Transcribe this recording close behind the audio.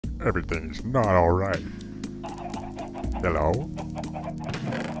Everything's not alright. Hello?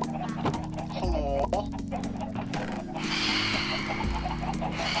 Hello?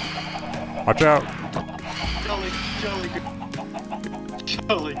 Watch out!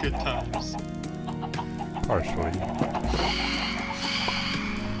 Jolly good times. Partially.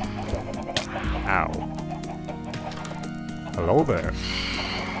 Ow. Hello there.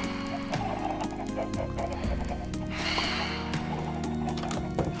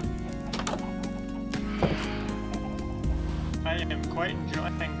 I am quite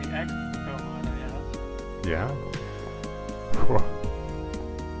enjoying the echo mode I have. Yeah? Whew.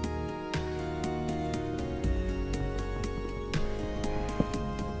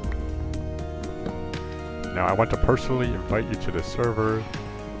 Now I want to personally invite you to the server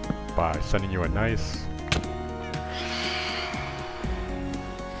by sending you a nice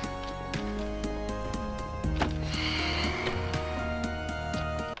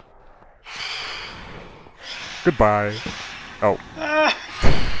goodbye. Oh.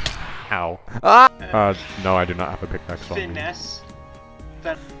 Ow. No, I do not have a pickaxe on me. Finesse?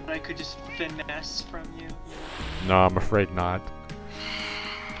 That I could just finesse from you? No, I'm afraid not.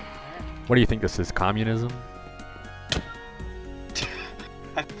 What do you think this is, communism?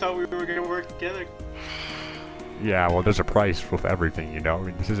 I thought we were gonna work together. Yeah, well, there's a price with everything, you know? I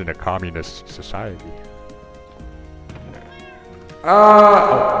mean, this isn't a communist society. No!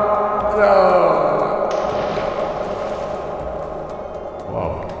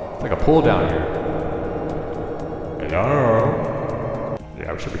 Whoa, it's like a pull down here. Hello?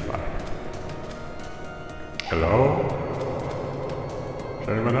 Yeah, we should be fine. Hello? Is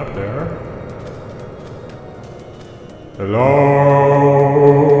anyone up there? Hello?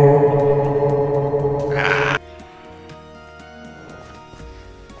 Ah.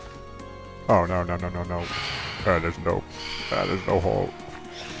 Oh no no no no no! There's no hole.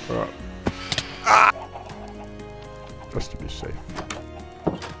 Just to be safe.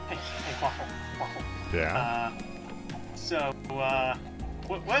 Hey, Waffle. Yeah. So,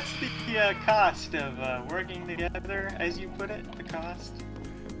 what's the cost of working together, as you put it? The cost?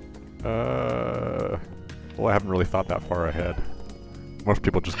 Well, I haven't really thought that far ahead. Most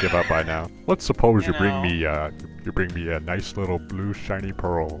people just give up by now. Let's suppose you bring me a nice little blue shiny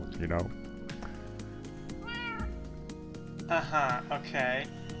pearl, you know? Okay.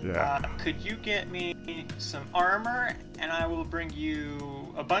 Yeah. Could you get me some armor, and I will bring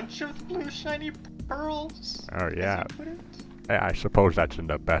you a bunch of blue shiny pearls? Oh yeah. As you put it? I suppose that's in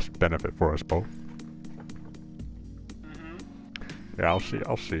the best benefit for us both. Mm-hmm. Yeah, I'll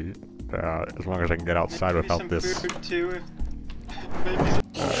see. As long as I can get outside Maybe without some this. food too, maybe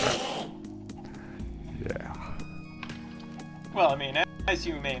Yeah. Well, I mean, as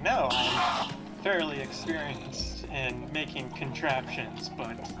you may know, I'm fairly experienced in making contraptions,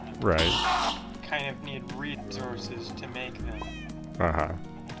 but Right. kind of need resources to make them. Uh-huh.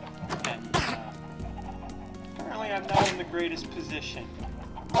 And apparently I'm not in the greatest position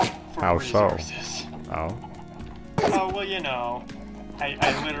for How so? resources. Oh. Oh, well, you know, I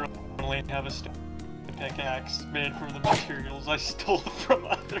literally have a pickaxe made from the materials I stole from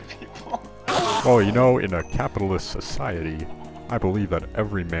other people. Well, you know, in a capitalist society, I believe that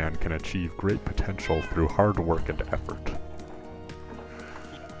every man can achieve great potential through hard work and effort.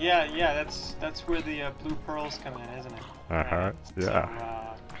 Yeah, that's where the blue pearls come in, isn't it? Uh-huh, Right?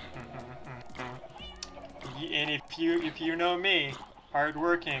 yeah. So, and if you know me, hard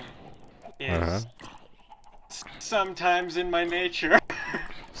working is sometimes in my nature.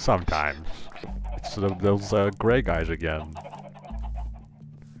 Sometimes. It's those gray guys again.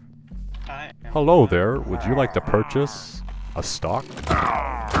 Hello there, would you like to purchase a stock?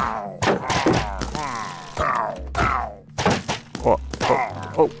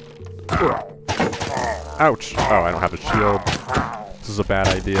 Oh. Ouch! Oh, I don't have a shield. This is a bad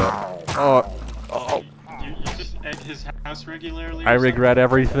idea. Oh. You just egg his house regularly? I regret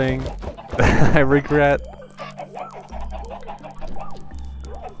everything. I regret.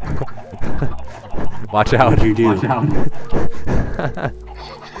 Watch out. What did you do? Watch out.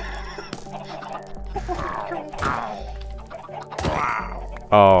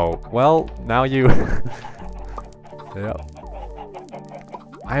 Oh, well, now you... Yep.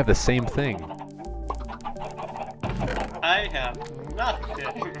 I have the same thing. I have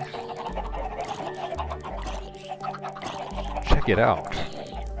nothing. Check it out.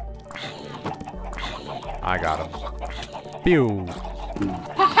 I got him. Pew!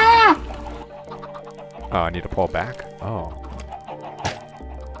 Oh, I need to pull back? Oh.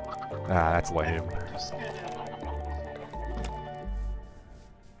 Ah, that's lame.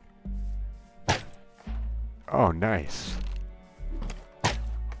 Oh, nice.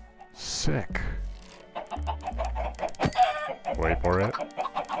 sick. Wait for it.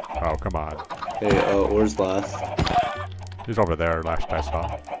 Oh, come on. Hey, where's last? He's over there, last I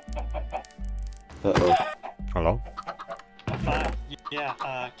saw. Uh-oh. Hello?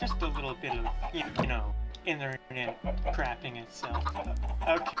 Yeah, just a little bit of, you know, internet crapping itself.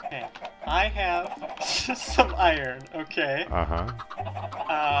 Okay, I have some iron, okay?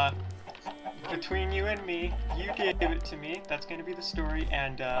 Uh-huh. Between you and me, you gave it to me, that's gonna be the story,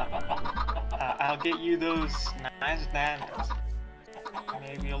 and, I'll get you those nice diamonds.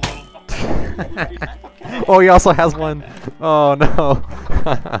 Maybe a little... Oh, he also has one. Oh, no.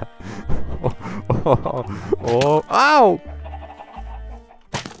 Oh, ow!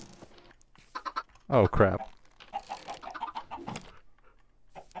 Oh, crap.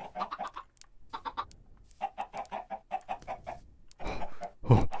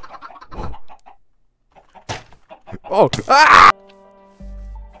 Oh, ah!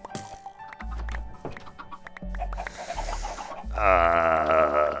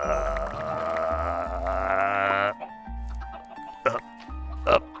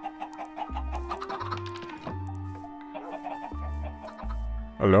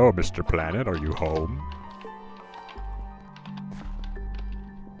 Hello, Mr. Planet, are you home?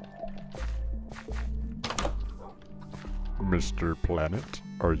 Mr. Planet,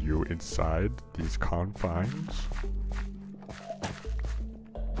 are you inside these confines?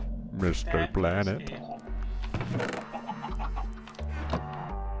 Mr. Planet.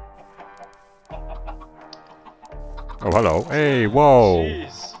 Oh, hello. Hey, whoa!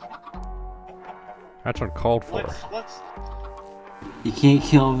 Jeez. That's uncalled for. Let's... You can't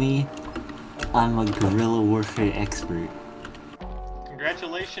kill me. I'm a guerrilla warfare expert.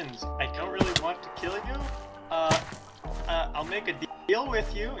 Congratulations. I don't really want to kill you. I'll make a deal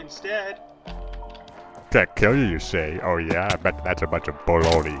with you instead. Can't kill you, you say? Oh yeah, I bet that's a bunch of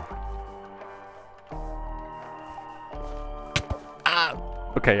baloney. Ah!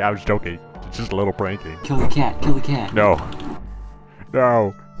 Okay, I was joking. It's just a little pranking. Kill the cat, kill the cat. No.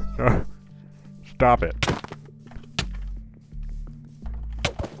 No. No. Stop it.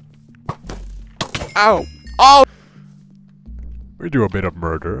 Ow! Oh! We do a bit of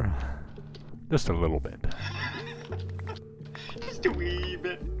murder. Just a little bit. Just a wee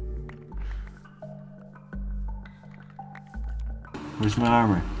bit. Where's my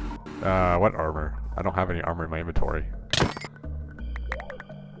armor? What armor? I don't have any armor in my inventory.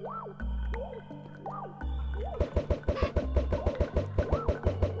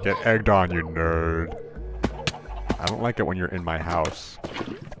 Get egged on, you nerd. I don't like it when you're in my house.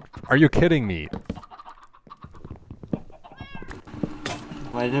 Are you kidding me?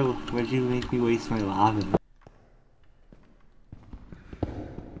 Why'd you make me waste my lava?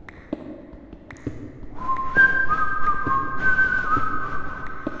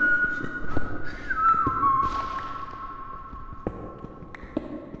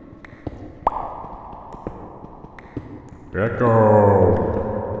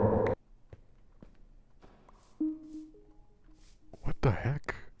 Echo! What the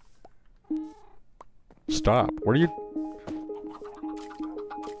heck? Stop. What are you...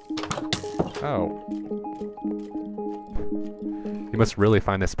 Oh. You must really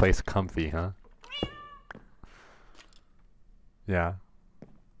find this place comfy, huh? Yeah.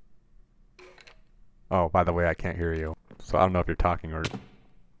 Oh, by the way, I can't hear you. So I don't know if you're talking or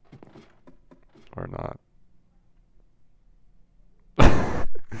not.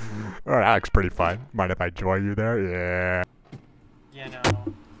 Alright, that looks pretty fun. Mind if I join you there? Yeah. You know.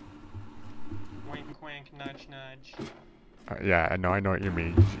 Wink wink, nudge nudge. Yeah, I know what you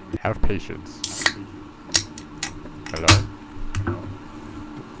mean. Have patience. Hello?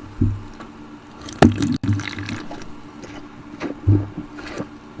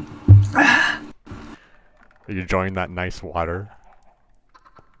 Are you enjoying that nice water?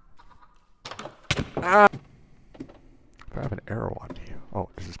 Ah! If I have an arrow on me. Oh,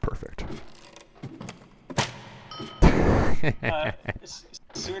 this is perfect.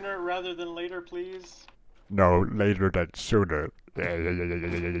 Sooner rather than later, please. No, later than sooner. There's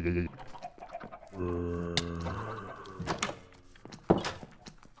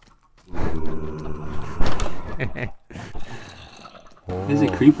a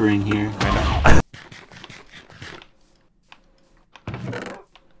creeper in here. I know.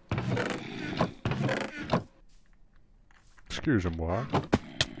 Excuse-moi.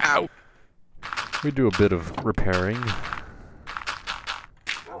 Ow! We do a bit of repairing.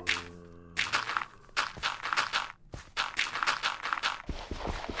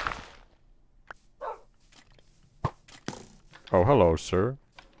 Oh, hello, sir.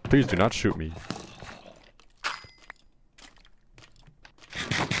 Please do not shoot me.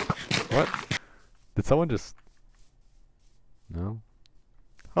 What? Did someone just... No?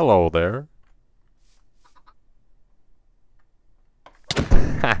 Hello there.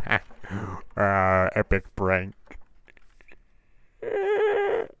 Epic prank.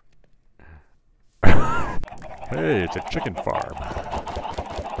 Hey, it's a chicken farm.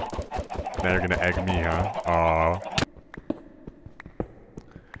 Now you're gonna egg me, huh? Aw.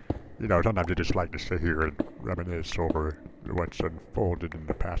 You know, sometimes I just like to sit here and reminisce over what's unfolded in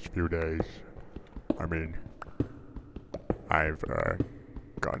the past few days. I mean, I've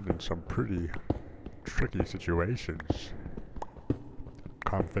gotten in some pretty tricky situations.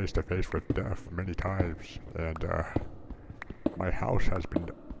 Come face to face with death many times, and my house has been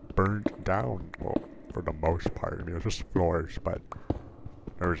burned down. Well, for the most part. I mean, it was just floors, but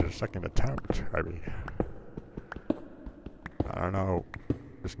there was a second attempt. I mean, I don't know.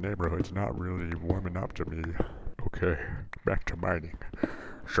 This neighborhood's not really warming up to me. Okay, back to mining.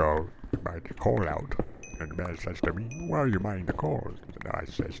 So, I mined the coal out, and the man says to me, "Well, you mine the coal." And I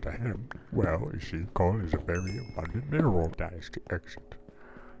says to him, "Well, you see, coal is a very abundant mineral." That is the exit,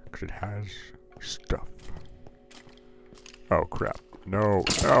 because it has stuff. Oh crap! No!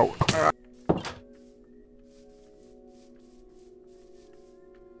 No!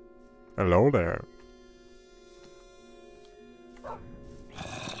 Hello there.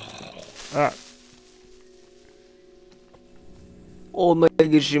 Ah. You're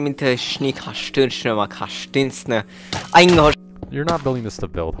not building this to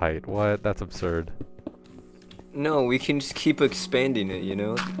build height. What? That's absurd. No, we can just keep expanding it, you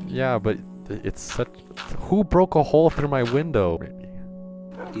know? Yeah, but it's such... Who broke a hole through my window? Maybe.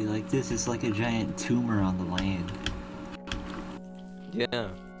 Be like this is like a giant tumor on the land. Yeah.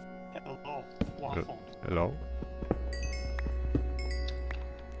 Hello, Waffle. Hello?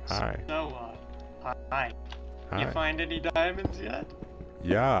 Hi. So, hi. Hi. You find any diamonds yet?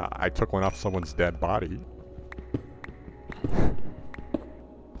 Yeah, I took one off someone's dead body.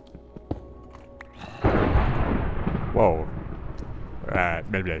 Whoa.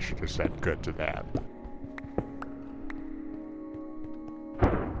 Maybe I should have said good to that.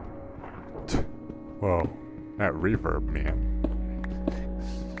 Whoa. That reverb, man.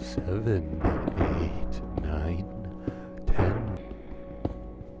 7, 8, 9, 10.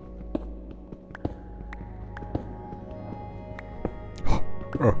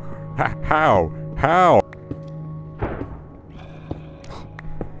 Oh, how? How?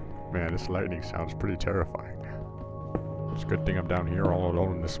 Man, this lightning sounds pretty terrifying. It's a good thing I'm down here all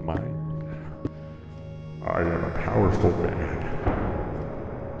alone in this mine. I am a powerful man.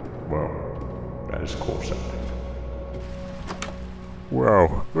 Whoa, that is cool sounding.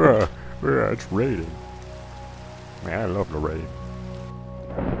 Whoa, it's raining. Man, I love the rain.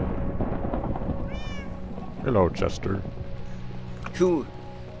 Hello, Chester.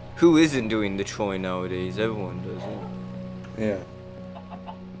 Who isn't doing the Troy nowadays? Everyone does it. Yeah.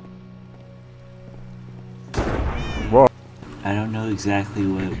 Whoa. I don't know exactly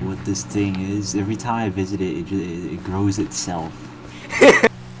what this thing is. Every time I visit it, it grows itself.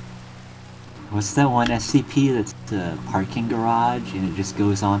 What's that one SCP that's the parking garage and it just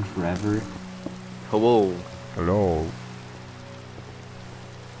goes on forever? Hello. Hello.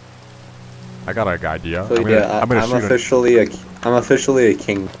 I got an idea. So I'm officially a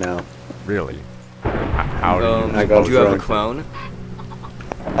king now. Really? How do you? I got do you have a thrown.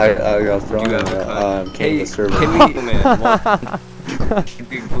 crown? I got thrown Do you in have a the crown? king of the server. Can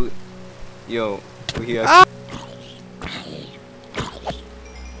we, man, yo, we have.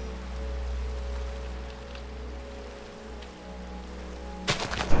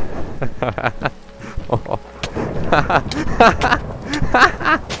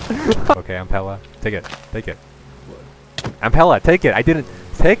 Okay, Ampella, take it. Take it. Ampella, take it. I didn't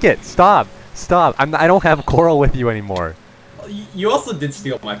take it. Stop. Stop. I don't have coral with you anymore. You also did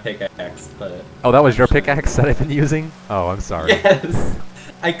steal my pickaxe, but... Oh, that was your pickaxe that I've been using? Oh, I'm sorry. Yes!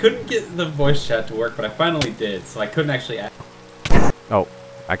 I couldn't get the voice chat to work, but I finally did, so I couldn't actually ask. Oh,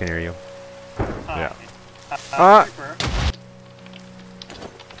 I can hear you. Yeah. Reaper.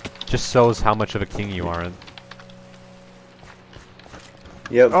 Just shows how much of a king you are.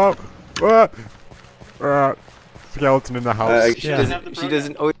 Yep. Oh! Skeleton in the house.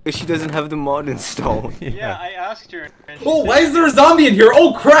 She doesn't have the mod installed. Yeah, I asked her. And she Oh, said- why is there a zombie in here?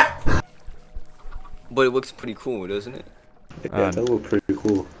 Oh, crap! But it looks pretty cool, doesn't it? Yeah, that looked pretty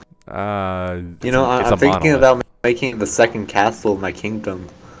cool. You know, I'm thinking about making the second castle of my kingdom.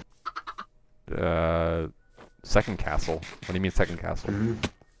 Second castle? What do you mean second castle?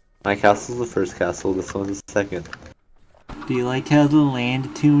 My castle's the first castle, this one's the second. Do you like how the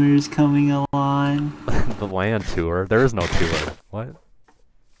land tumor is coming along? The land tour? There is no tour. What?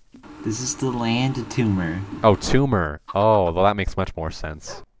 This is the land tumor. Oh, tumor. Oh, well that makes much more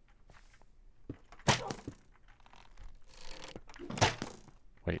sense.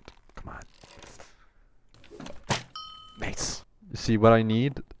 Wait, come on. Mace. See what I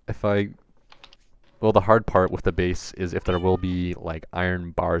need if I... Well, the hard part with the base is if there will be like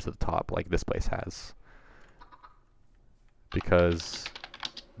iron bars at the top, like this place has. Because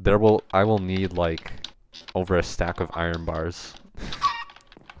I will need like over a stack of iron bars.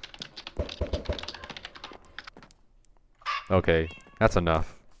 Okay, that's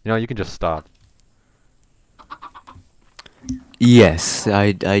enough. You know, you can just stop. Yes,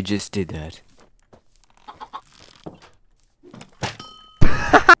 I just did that.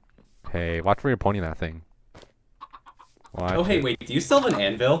 Hey, watch where you're pointing that thing. Watch Oh, hey, it. wait, do you still have an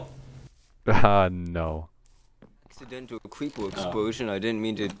anvil? No. Accidental creeper explosion. I didn't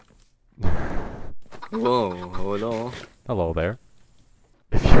mean to. Whoa, hold on. Hello there.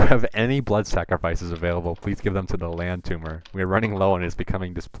 If you have any blood sacrifices available, please give them to the land tumor. We're running low and it's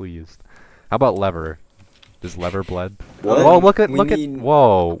becoming displeased. How about lever? Is lever blood? What? Whoa, look at, We need-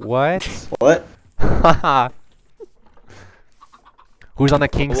 whoa, what? What? Who's on the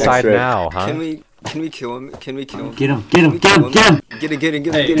king's X-ray. side now, huh? Can we kill him? Can we kill him? Get him! Can we kill Get him! Get him! Get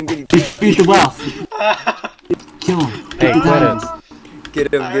him! Hey. Get him! Get him! Beat the wealth! Kill him! Hey, Get quit him. it.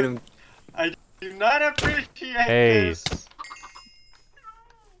 Get him! Get him! I do not appreciate Hey. this.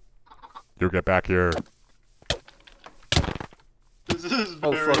 You get back here. This is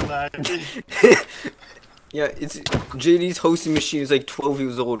Oh, very fuck. laggy. Yeah, it's JD's hosting machine is like 12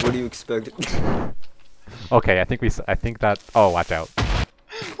 years old. What do you expect? Okay, I think that. Oh, watch out.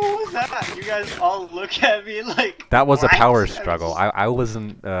 What was that? You guys all look at me like. That was a what? power I was struggle. just- I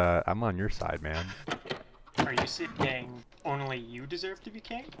wasn't. I'm on your side, man. Are you saying only you deserve to be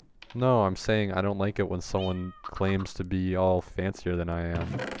king? No, I'm saying I don't like it when someone claims to be all fancier than I am.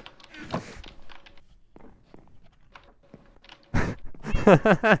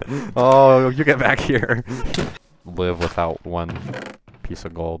 Oh, you get back here. Live without one piece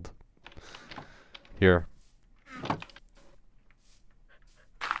of gold. Here.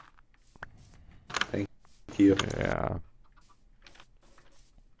 Thank you. Yeah.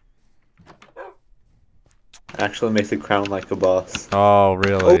 Actually make the crown like a boss. Oh,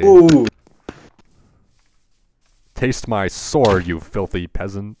 really? Oh! Taste my sword, you filthy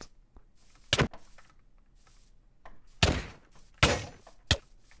peasant.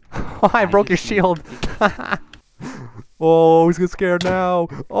 Oh, I broke your shield. Oh, he's getting scared now.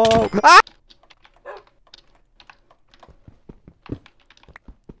 Oh, ah!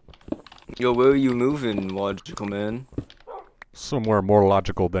 Yo, where are you moving, logical man? Somewhere more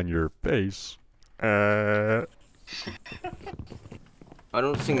logical than your face. I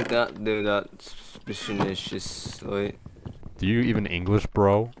don't think that they're that suspicious, like. Do you even English,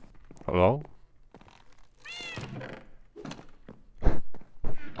 bro? Hello?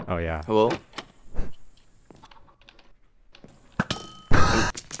 Oh yeah. Hello?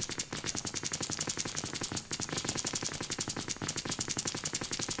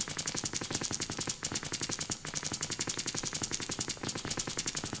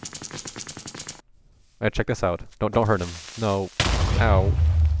 Alright, check this out. Don't hurt him. No. Ow.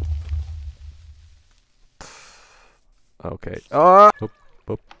 Okay. Ah! Oop,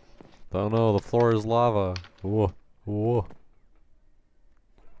 oop. Oh no, the floor is lava. Whoa. Whoa.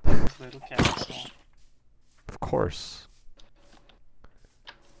 Little castle. Of course.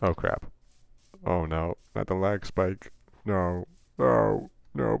 Oh crap. Oh no, not the lag spike. No. No.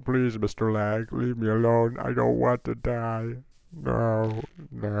 No, please, Mr. Lag, leave me alone. I don't want to die. No.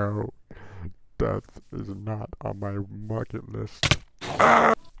 No. Death is not on my bucket list.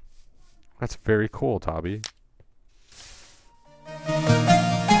 Ah! That's very cool, Tobby.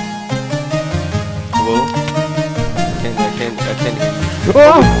 Hello? I can't hear you.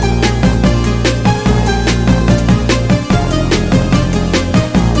 Oh!